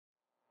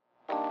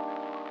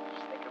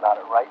about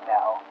it right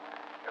now,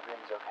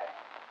 everything's okay.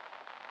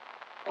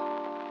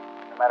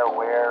 No matter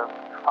where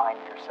you find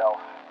yourself,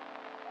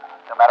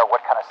 no matter what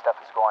kind of stuff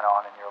is going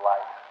on in your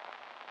life,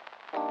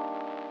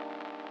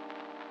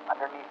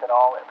 underneath it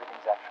all,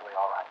 everything's actually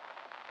all right.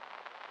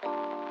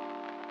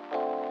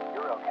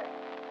 You're okay.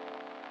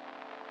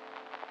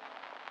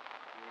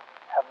 You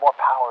have more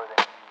power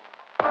than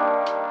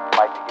you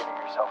might be giving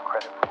yourself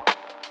credit for.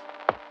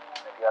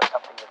 And if you have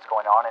something that's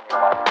going on in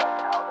your life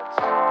right now that's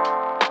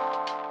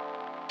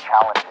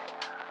challenging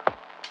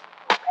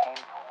or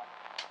painful,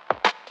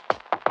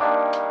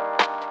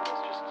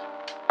 it's just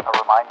a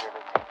reminder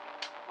to take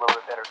a little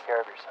bit better care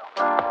of yourself.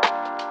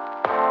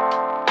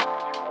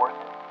 Because you're worth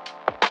it.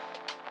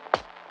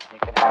 You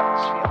can have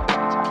this feeling